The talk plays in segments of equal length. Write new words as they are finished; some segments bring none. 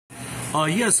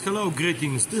Yes, hello,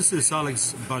 greetings. This is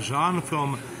Alex Bajan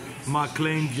from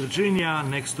McLean, Virginia,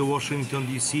 next to Washington,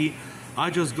 D.C. I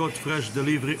just got fresh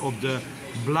delivery of the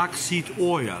black seed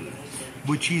oil,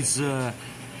 which is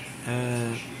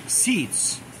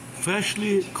seeds,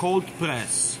 freshly cold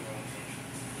press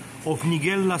of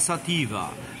Nigella sativa,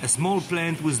 a small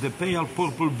plant with the pale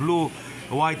purple, blue,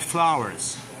 white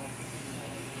flowers.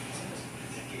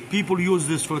 People use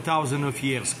this for thousands of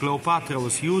years. Cleopatra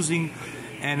was using,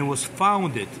 and was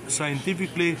founded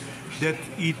scientifically that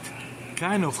it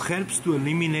kind of helps to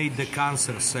eliminate the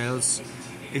cancer cells.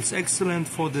 It's excellent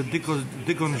for the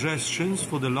decongestions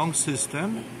for the lung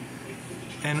system,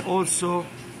 and also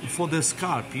for the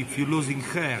scalp. If you're losing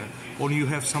hair, or you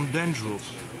have some dandruff,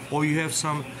 or you have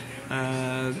some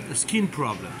skin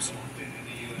problems,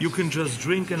 you can just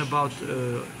drink in about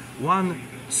one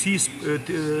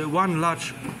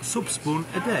large soup spoon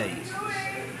a day.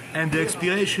 And the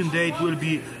expiration date will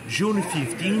be June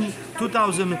 15,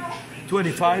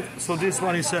 2025. So this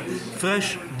one is a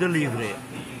fresh delivery.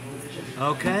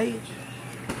 Okay?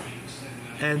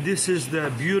 And this is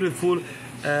the beautiful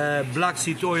black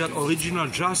seed oil, original,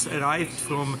 just arrived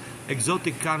from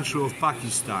exotic country of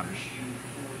Pakistan.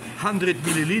 100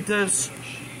 milliliters.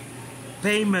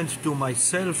 Payment to my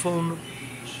cell phone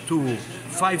to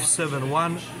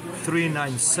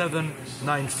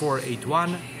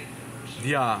 571-397-9481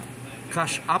 via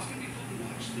Cash App,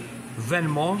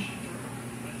 Venmo,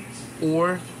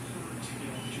 or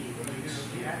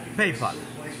PayPal.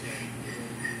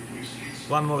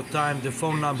 One more time, the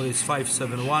phone number is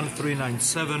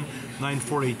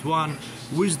 571-397-9481.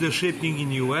 With the shipping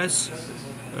in US,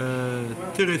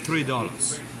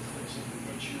 $33.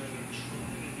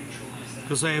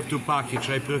 Because I have to package,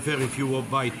 I prefer if you will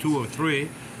buy 2 or 3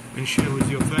 and share with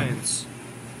your friends.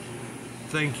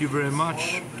 Thank you very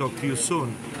much. Talk to you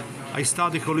soon. I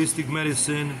studied holistic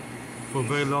medicine for a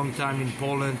very long time in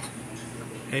Poland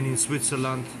and in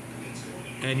Switzerland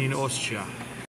and in Austria.